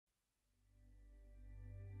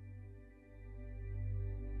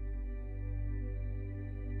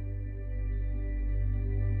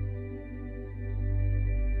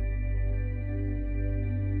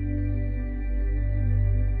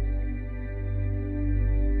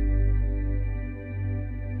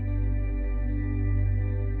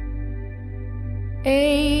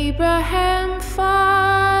Abraham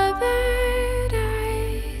fathered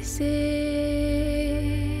Isaac,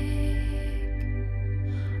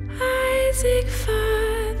 Isaac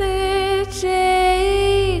fathered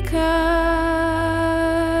Jacob,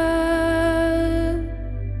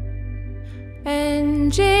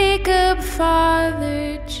 and Jacob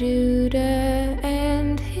fathered Judah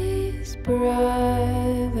and his brothers.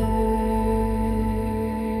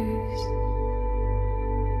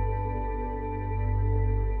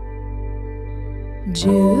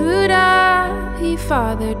 Judah, he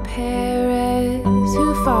fathered Perez,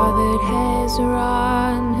 who fathered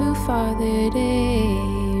Hezron, who fathered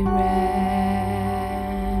Aram.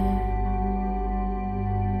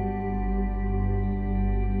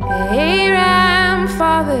 Aram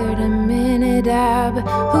fathered Aminidab,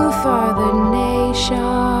 who fathered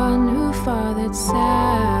Nahshon, who fathered Salmon.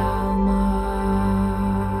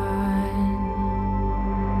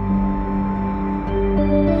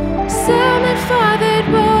 Salmon fathered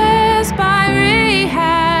Boaz by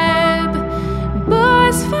Rahab,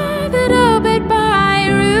 Boaz fathered Obed by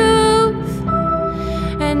Ruth,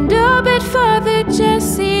 and Obed fathered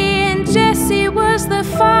Jesse, and Jesse was the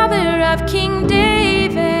father of King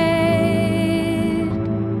David.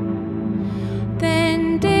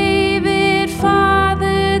 Then David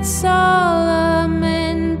fathered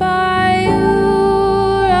Solomon by Uriahs'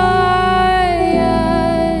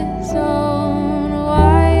 own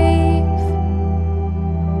wife.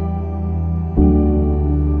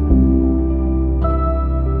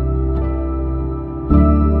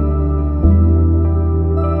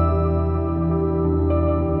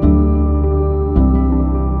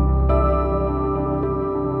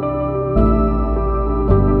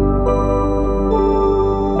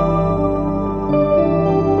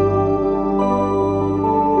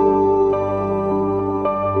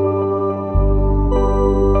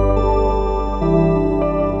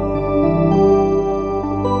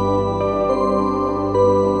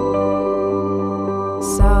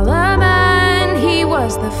 Solomon, he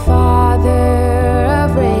was the father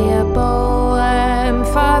of Rehoboam,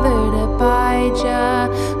 fathered Abijah,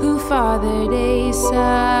 who fathered Asa,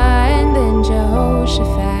 and then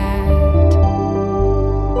Jehoshaphat.